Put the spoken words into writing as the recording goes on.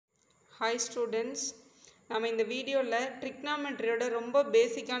Hi students, நம்ம இந்த வீடியோல trigonometryயோட ரொம்ப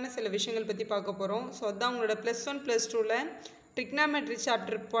பேசிக்கான சில விஷயங்கள் பத்தி பார்க்க போறோம். சோ அதான் உங்களோட +1 +2ல trigonometry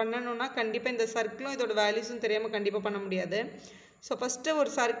chapter பண்ணனும்னா கண்டிப்பா இந்த சர்க்கிளும் இதோட வேல்யூஸும் தெரியாம கண்டிப்பா பண்ண முடியாது. சோ ஃபர்ஸ்ட்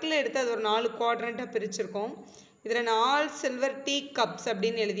ஒரு சர்க்கிள் எடுத்து அது ஒரு 4 குவாட்ரண்டா பிரிச்சிருக்கோம். இதுல நான் all silver tea cups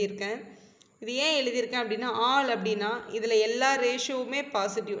அப்படினு எழுதி இருக்கேன். இது ஏன் எழுதி இருக்கேன் அப்படினா all அப்படினா இதுல எல்லா ரேஷியோவுமே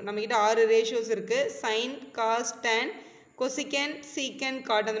பாசிட்டிவ். நம்மகிட்ட 6 ரேஷியோஸ் இருக்கு. sin, cos, tan, cosecant, secant,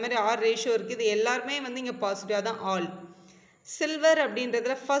 cot அந்த மாதிரி 6 ரேஷியோ இருக்கு. இது எல்லாரும் வந்து இங்க பாசிட்டிவ் அதான் all. silver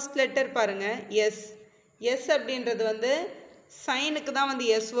அப்படின்றதுல ஃபர்ஸ்ட் லெட்டர் பாருங்க s. s அப்படின்றது வந்து சைனுக்கு தான் வந்து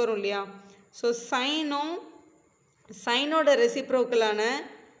s வரும் இல்லையா? சோ சைனும் சைனோட ரெசிப்ரோக்கலான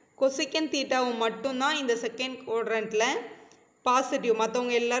cosecant தீட்டாவும் மட்டும் தான் இந்த செகண்ட் குவாட்ரண்ட்ல பாசிட்டிவ்.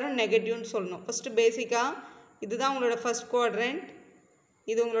 மத்தவங்க எல்லாரும் நெகட்டிவ்னு சொல்லணும். ஃபர்ஸ்ட் பேசிக்கா இதுதான் உங்களோட ஃபர்ஸ்ட் குவாட்ரண்ட்.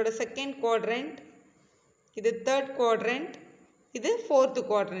 இது உங்களோட செகண்ட் குவாட்ரண்ட். இது தேர்ட் குவாட்ரண்ட். இது ஃபோர்த்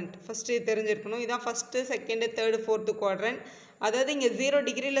குவாட்ரண்ட். ஃபர்ஸ்ட் தெரிஞ்சிருக்கணும். இதான் first, second, third, fourth quadrant. அதாவது இங்க 0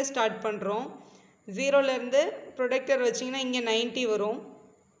 டிகிரில ஸ்டார்ட் பண்றோம். 0ல இருந்து ப்ரொடக்டர் வச்சீங்கன்னா இங்க 90 வரும்.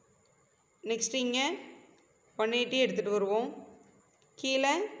 நெக்ஸ்ட் இங்க 180 எடுத்துட்டு வருவோம். கீழ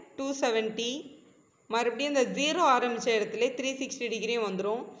 270. மறுபடியும் இந்த 0 ஆரம்பிச்ச இடத்துல 360 டிகிரியும்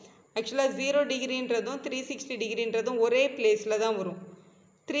வந்துரும். एक्चुअली 0 டிகிரின்றதும் 360 டிகிரின்றதும் ஒரே பிளேஸ்ல தான் வரும்.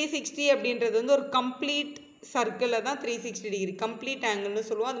 360 அப்படின்றது வந்து ஒரு கம்ப்ளீட் சர்க்கிள்ல தான் 360 டிகிரி கம்ப்ளீட் ஆங்கிள்னு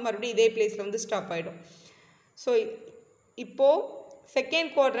சொல்லுவோம். அது மறுபடியும் இதே பிளேஸ்ல வந்து ஸ்டாப் ஆயிடும். சோ இப்போ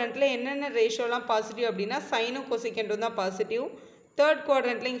செகண்ட் குவாட்ரண்ட்ல என்னென்ன ரேஷியோலாம் பாசிட்டிவ் அப்படினா சைனும் கோசெகண்டும் தான் பாசிட்டிவ். தேர்ட்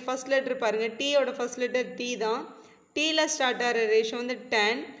குவாட்ரண்ட்ல இங்க ஃபர்ஸ்ட் லெட்டர் பாருங்க t ஓட ஃபர்ஸ்ட் லெட்டர் t தான். t ல ஸ்டார்ட் ஆற ரேஷியோ வந்து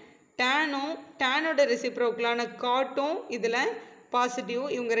tan. tanனும் tanோட ரெசிப்ரோக்கலான cotம் இதுல பாசிட்டிவ்.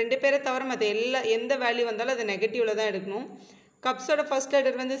 இவங்க ரெண்டு பேரை தவிர மத்த எந்த வேல்யூ வந்தாலும் அது நெகட்டிவ்ல தான் எடுக்கணும். கப்ஸோட ஃபர்ஸ்ட்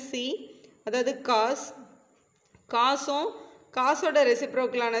லெட்டர் வந்து c, அதாவது cos. காஸும் காஸோட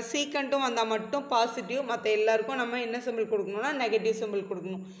ரெசிப்ரோக்கலான சீக்கண்ட்டும் வந்தா மட்டும் பாசிட்டிவ். மத்த எல்லாருக்கும் நம்ம என்ன சிம்பிள் கொடுக்கணும்னா நெகட்டிவ் சிம்பிள்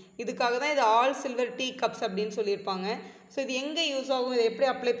கொடுக்கணும். இதுக்காக தான் இது all silver tea cups அப்படினு சொல்லிருப்பாங்க. சோ இது எங்க யூஸ் ஆகும், இத எப்படி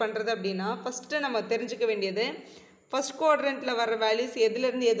அப்ளை பண்றது அப்படினா ஃபர்ஸ்ட் நம்ம தெரிஞ்சுக்க வேண்டியது ஃபர்ஸ்ட் குவாட்ரண்ட்ல வர வேல்யூஸ் எதில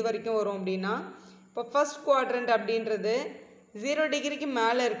இருந்து எது வரைக்கும் வரும் அப்படினா இப்போ ஃபர்ஸ்ட் குவாட்ரண்ட் அப்படின்றது 0 டிகிரிக்கு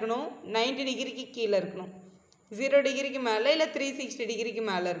மேல இருக்கணும், 90 டிகிரிக்கு கீழ இருக்கணும். 0 டிகிரிக்கு மேல இல்ல 360 டிகிரிக்கு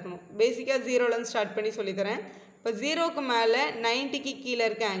மேல இருக்கணும். பேசிக்கா 0ல இருந்து ஸ்டார்ட் பண்ணி சொல்லி தரேன். இப்போ 0க்கு மேல 90க்கு கீழ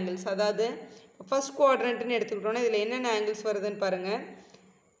இருக்க ஆங்கிள்ஸ், அதாவது ஃபர்ஸ்ட் குவாட்ரண்ட்னு எடுத்துக்கிட்டோம்னா இதுல என்னென்ன ஆங்கிள்ஸ் வருதுன்னு பாருங்க.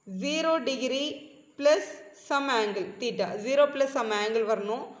 0 degree plus some angle theta, 0 plus some angle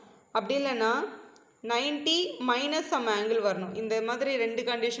வரணும். அப்படி இல்லனா 90 மைனஸ் சம் ஆங்கிள் வரணும். இந்த மாதிரி ரெண்டு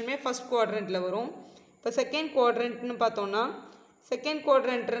கண்டிஷனுமே ஃபர்ஸ்ட் குவாட்ரண்ட்ல வரும். இப்போ செகண்ட் குவாட்ரண்ட்னு பார்த்தோம்னா செகண்ட்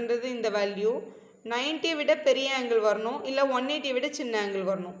குவாட்ரண்ட்ன்றது இந்த வேல்யூ 90 விட பெரிய ஆங்கிள் வரணும், இல்ல 180 விட சின்ன ஆங்கிள்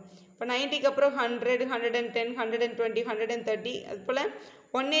வரணும். இப்போ 90க்கு அப்புறம் 100, 110, 120, 130 அது போல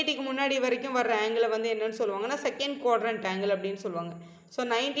 180க்கு முன்னாடி வரைக்கும் வர ஆங்கிளை வந்து என்னன்னு சொல்லுவாங்கன்னா செகண்ட் குவாட்ரண்ட் ஆங்கிள் அப்படின்னு சொல்லுவாங்க. ஸோ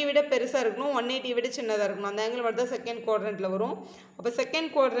 90 விட பெருசாக இருக்கணும், 180 விட சின்னதாக இருக்கணும். அந்த ஆங்கிள் மட்டும் தான் செகண்ட் குவாட்ரண்ட்ல வரும். அப்போ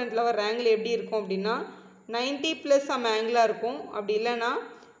செகண்ட் குவாட்ரண்ட்ல வர ஆங்கிள் எப்படி இருக்கும் அப்படின்னா 90 ப்ளஸ் சம் ஆங்கிளாக இருக்கும். அப்படி இல்லைன்னா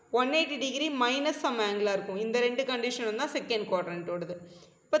 180 டிகிரி மைனஸ் சம் ஆங்கிளாக இருக்கும். இந்த ரெண்டு கண்டிஷனும் தான் செகண்ட் குவாட்ரண்ட்டோடது.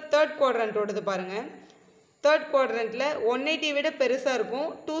 இப்போ தேர்ட் குவாட்ரண்ட்டோடது பாருங்கள். தேர்ட் குவாட்ரண்ட்டில் 180 விட பெருசாக இருக்கும்,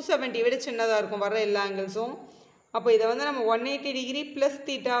 270 விட சின்னதாக இருக்கும் வர எல்லா ஆங்கிள்ஸும். அப்போ இதை வந்து நம்ம 180 டிகிரி ப்ளஸ்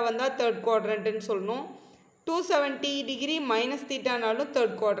தீட்டா வந்தால் தேர்ட் குவாட்ரண்ட்டுன்னு சொல்லணும். 270 டிகிரி மைனஸ் தீட்டானாலும்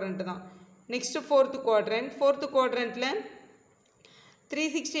தேர்ட் குவாட்ரண்ட் தான். Next fourth quadrant. ஃபோர்த்து குவாட்ரண்ட்டில்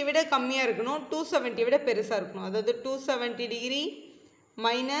 360 விட கம்மியாக இருக்கணும், 270 விட பெருசாக இருக்கணும். அதாவது 270 டிகிரி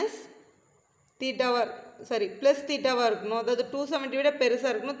மைனஸ் தீட்டாவாக ப்ளஸ் தீட்டாவாக இருக்கணும். அதாவது 270 விட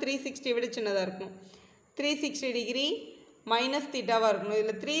பெருசாக இருக்கணும், 360 விட சின்னதாக இருக்கணும். 360 டிகிரி மைனஸ் தீட்டாவாக இருக்கணும்.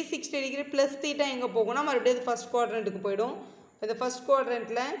 இதில் 360 டிகிரி ப்ளஸ் தீட்டா எங்கே போகும்னா மறுபடியும் அது ஃபர்ஸ்ட் குவாட்ரண்ட்டுக்கு போயிடும். இந்த ஃபர்ஸ்ட்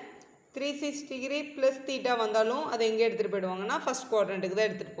குவாட்ரண்ட்டில் 360 டிகிரி ப்ளஸ் தீட்டா வந்தாலும் அதை எங்கே எடுத்துகிட்டு போயிடுவாங்கன்னா ஃபர்ஸ்ட் குவாட்ரண்ட்டுக்கு தான்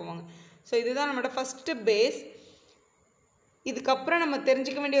எடுத்துகிட்டு போவாங்க. ஸோ இதுதான் நம்மளோட ஃபஸ்ட்டு பேஸ். இதுக்கப்புறம் நம்ம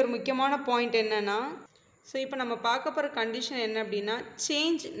தெரிஞ்சுக்க வேண்டிய ஒரு முக்கியமான பாயிண்ட் என்னென்னா, ஸோ இப்போ நம்ம பார்க்க போகிற கண்டிஷன் என்ன அப்படின்னா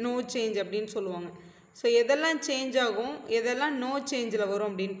சேஞ்ச் நோ சேஞ்ச் அப்படின்னு சொல்லுவாங்க. ஸோ எதெல்லாம் சேஞ்ச் ஆகும், எதெல்லாம் நோ சேஞ்சில் வரும்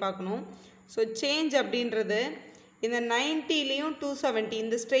அப்படின்னு பார்க்கணும். ஸோ சேஞ்ச் அப்படின்றது இந்த 90லேயும் 270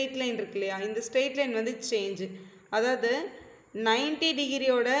 இந்த ஸ்ட்ரெயிட் லைன் இருக்கு இல்லையா, இந்த ஸ்ட்ரெயிட் லைன் வந்து சேஞ்சு. அதாவது 90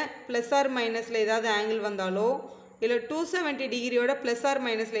 டிகிரியோட ப்ளஸ் ஆர் மைனஸில் ஏதாவது ஆங்கிள் வந்தாலோ இல்லை 270 டிகிரியோட ப்ளஸ் ஆர்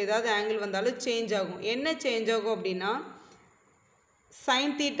மைனஸில் ஏதாவது ஆங்கிள் வந்தாலும் சேஞ்ச் ஆகும். என்ன சேஞ்ச் ஆகும் அப்படின்னா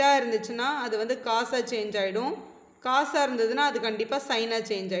சைன் தீட்டா இருந்துச்சுன்னா அது வந்து காசாக சேஞ்ச் ஆகிடும், காசாக இருந்ததுன்னா அது கண்டிப்பாக சைனாக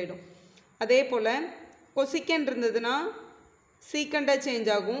சேஞ்ச் ஆகிடும். அதே போல் கொசிக்கண்ட் இருந்ததுன்னா சீக்கண்டாக சேஞ்ச்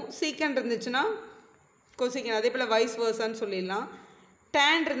ஆகும், சீக்கண்ட் இருந்துச்சுன்னா கொசிக்கண்ட். அதே போல் வைஸ் வேர்சான்னு சொல்லிடலாம்.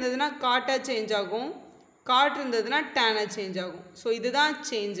 டேன் இருந்ததுன்னா காட்டாக சேஞ்ச் ஆகும், காட் இருந்ததுன்னா டேனாக சேஞ்ச் ஆகும். ஸோ இதுதான்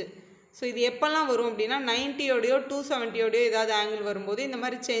சேஞ்சு. ஸோ இது எப்போல்லாம் வரும் அப்படின்னா 90யோடையோ 270யோடையோ ஏதாவது ஆங்கிள் வரும்போது இந்த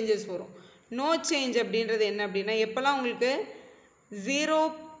மாதிரி சேஞ்சஸ் வரும். நோ சேஞ்ச் அப்படின்றது என்ன அப்படின்னா எப்போல்லாம் உங்களுக்கு 0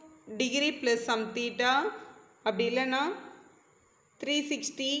 டிகிரி ப்ளஸ் சம் தீட்டா அப்படி இல்லைன்னா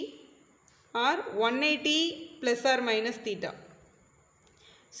 360 R 180 plus R minus theta.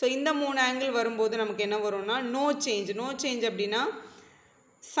 So இந்த 3 ஆங்கிள் வரும்போது நமக்கு என்ன வரும்னா நோ சேஞ்ச். நோ சேஞ்ச் அப்படின்னா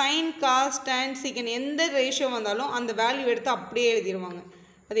சைன் காஸ் டேன் சீக்கன் எந்த ரேஷியோ வந்தாலும் அந்த வேல்யூ எடுத்து அப்படியே எழுதிடுவாங்க.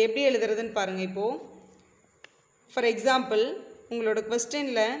 அது எப்படி எழுதுறதுன்னு பாருங்கள். இப்போது ஃபார் எக்ஸாம்பிள் உங்களோட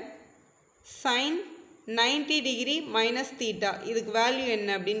கொஸ்டினில் சைன் 90 டிகிரி மைனஸ் தீட்டா இதுக்கு வேல்யூ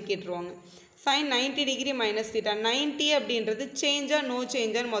என்ன அப்படின்னு கேட்டுருவாங்க. சைன் 90 டிகிரி மைனஸ் தீட்டா 90 அப்படின்றது சேஞ்சாக நோ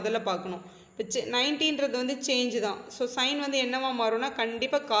சேஞ்சான்னு முதல்ல பார்க்கணும். இப்போ 90ன்றது வந்து சேஞ்சு தான். ஸோ சைன் வந்து என்னவா மாறும்னா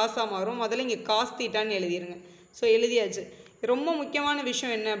கண்டிப்பாக காசாக மாறும். முதல்ல இங்கே காஸ் தீட்டான்னு எழுதிடுங்க. ஸோ எழுதியாச்சு. ரொம்ப முக்கியமான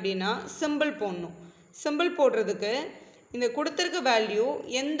விஷயம் என்ன அப்படின்னா சிம்பிள் போடணும். சிம்பிள் போடுறதுக்கு இந்த கொடுத்துருக்க வேல்யூ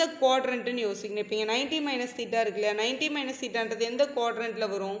எந்த குவாட்ரண்ட்டுன்னு யோசிக்கணும். இப்போ இங்கே 90 மைனஸ் தீட்டா இருக்கு இல்லையா, 90 மைனஸ் தீட்டான்றது எந்த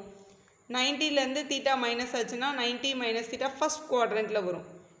குவாட்ரண்ட்டில் வரும்? 90லேருந்து தீட்டா மைனஸ் ஆச்சுன்னா 90 மைனஸ் தீட்டா ஃபஸ்ட் குவாட்ரண்ட்டில் வரும்.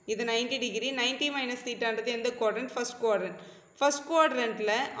 இது 90 டிகிரி. 90 மைனஸ் தீட்டான்றது எந்த குவாட்ரண்ட்? First quadrant. ஃபஸ்ட்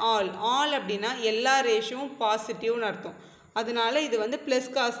குவாட்ரண்ட்டில் ஆல் அப்படின்னா எல்லா ரேஷியோவும் பாசிட்டிவ்னு அர்த்தம். அதனால இது வந்து ப்ளஸ்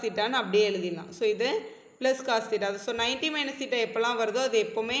காஸ் தீட்டான்னு அப்படியே எழுதிடலாம். ஸோ இது plus cos theta. So 90 minus theta எப்போல்லாம் வருதோ அது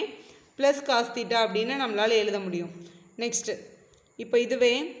எப்போவுமே ப்ளஸ் காஸ் தீட்டா அப்படின்னு நம்மளால் எழுத முடியும். நெக்ஸ்ட்டு இப்போ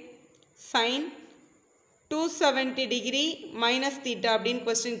இதுவே சைன் 270 டிகிரி மைனஸ் தீட்டா அப்படின்னு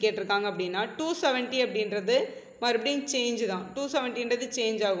கொஸ்டின் கேட்டிருக்காங்க அப்படின்னா 270 அப்படின்றது மறுபடியும் சேஞ்சு தான். 270ன்றது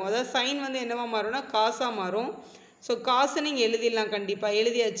சேஞ்ச் ஆகும். அதாவது சைன் வந்து என்னவா மாறும்னா காசாக மாறும். ஸோ காசு நீங்கள் எழுதிடலாம். கண்டிப்பாக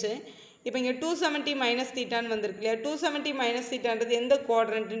எழுதியாச்சு. இப்போ இங்கே 270 மைனஸ் தீட்டான்னு வந்திருக்கு இல்லையா, 270 மைனஸ் தீட்டான்றது எந்த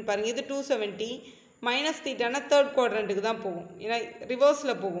குவாட்ரண்ட்டுன்னு பாருங்கள். இது 270 மைனஸ் தீட்டானா தேர்ட் குவாட்ரண்ட்டுக்கு தான் போகும். ஏன்னா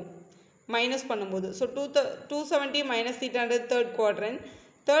ரிவர்ஸில் போகும் மைனஸ் பண்ணும்போது. So 270 minus தீட்டான்றது third quadrant.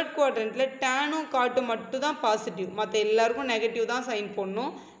 Third குவாட்ரண்ட்டில் டேனும் காட்டும் மட்டும் தான் பாசிட்டிவ், மற்ற எல்லாருக்கும் நெகட்டிவ் தான் சைன்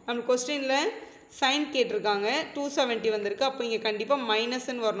போடணும். நம்ம கொஸ்டினில் சைன் கேட்டிருக்காங்க, 270 வந்திருக்கு. அப்போ இங்கே கண்டிப்பாக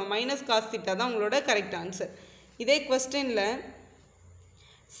மைனஸ்ன்னு வரணும். மைனஸ் காஸ் தீட்டா தான் உங்களோட கரெக்ட் ஆன்சர். இதே கொஸ்டினில்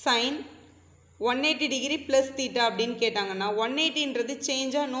சைன் 180 டிகிரி ப்ளஸ் தீட்டா அப்படின்னு கேட்டாங்கன்னா 180ன்றது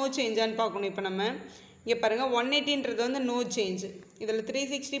சேஞ்சாக நோ சேஞ்சான்னு பார்க்கணும். இப்போ நம்ம இங்கே பாருங்கள் 180ன்றது வந்து நோ சேஞ்சு. இதில்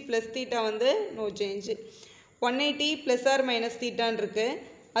 360 ப்ளஸ் தீட்டா வந்து no change. 180 plus R minus தீட்டான் இருக்குது,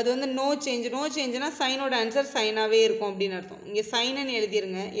 அது வந்து நோ சேஞ்சு. நோ சேஞ்சுனா சைனோட ஆன்சர் சைனாகவே இருக்கும் அப்படின்னு அர்த்தம். இங்கே சைனுன்னு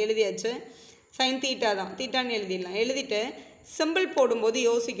எழுதிருங்க. எழுதியாச்சு. சைன் தீட்டா தான், தீட்டான்னு எழுதிடலாம். எழுதிட்டு சிம்பிள் போடும்போது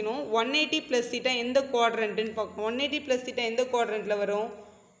யோசிக்கணும் 180 ப்ளஸ் தீட்டா எந்த குவாட்ரண்ட்டுன்னு பார்க்கணும். 180 ப்ளஸ் தீட்டா எந்த குவாட்ரண்ட்டில் வரும்?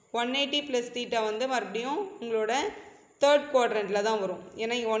 180 ப்ளஸ் தீட்டா வந்து மறுபடியும் உங்களோட தேர்ட் குவாட்ரண்ட்டில் தான் வரும்.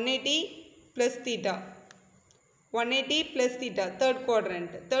 ஏன்னா 180 plus theta 180 plus theta third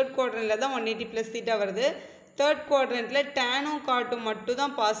குவாட்ரண்ட்டில் தான் 180 ப்ளஸ் தீட்டா வருது. தேர்ட் குவாட்ரண்ட்டில் டேனும் காட்டும் மட்டும்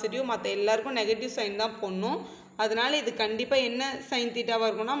தான் பாசிட்டிவ், மற்ற எல்லாருக்கும் நெகட்டிவ் சைன் தான் போடணும். அதனால் இது கண்டிப்பாக என்ன சைன் தீட்டாவாக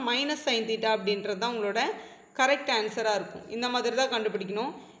இருக்கும்னா மைனஸ் சைன் தீட்டா அப்படின்றது தான் உங்களோட கரெக்ட் ஆன்சராக இருக்கும். இந்த மாதிரி தான்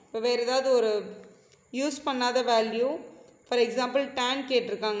கண்டுபிடிக்கணும். இப்போ வேறு ஏதாவது ஒரு யூஸ் பண்ணாத வேல்யூ, ஃபார் எக்ஸாம்பிள் டேன்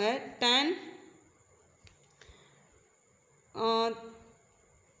கேட்டிருக்காங்க. Tan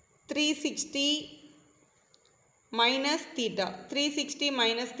 360 minus theta, 360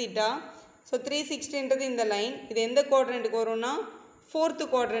 minus theta. So 360ன்றது இந்த லைன், இது எந்த குவாட்ரண்ட்டுக்கு வரும்னா ஃபோர்த்து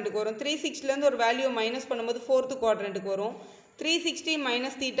குவாட்ரண்ட்டுக்கு வரும். 360லேருந்து ஒரு வேல்யூ மைனஸ் பண்ணும்போது ஃபோர்த்து குவாட்ரண்ட்டுக்கு வரும். 360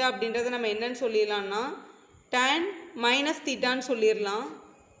 மைனஸ் தீட்டா அப்படின்றத நம்ம என்னன்னு சொல்லிடலாம்னா tan மைனஸ் தீட்டான்னு சொல்லிடலாம்.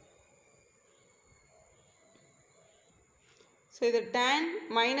 ஸோ இது tan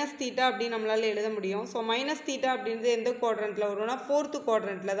மைனஸ் தீட்டா அப்படின்னு நம்மளால் எழுத முடியும். ஸோ மைனஸ் தீட்டா அப்படின்றது எந்த குவாட்ரண்ட்டில் வரும்னா ஃபோர்த்து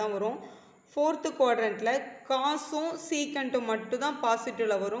குவாட்ரண்ட்டில் தான் வரும். ஃபோர்த்து குவாட்ரண்ட்டில் காசும் சீக்கண்ட்டும் மட்டும் தான்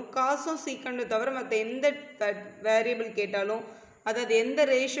பாசிட்டிவில் வரும். காசும் சீக்கண்ட்டும் தவிர மற்ற எந்த வேரியபிள் கேட்டாலும், அதாவது எந்த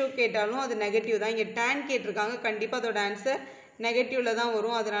ரேஷியோ கேட்டாலும் அது நெகட்டிவ் தான். இங்கே டேன் கேட்டிருக்காங்க, கண்டிப்பாக அதோட ஆன்சர் நெகட்டிவில் தான்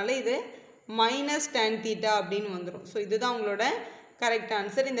வரும். அதனால் இது மைனஸ் tan தீட்டா அப்படின்னு வந்துடும். ஸோ இதுதான் உங்களோட கரெக்ட்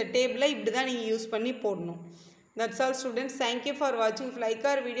ஆன்சர். இந்த டேபிளை இப்படி தான் நீங்கள் யூஸ் பண்ணி போடணும். That's all students. Thank you for watching. If you like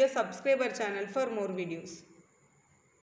our video, subscribe our channel for more videos.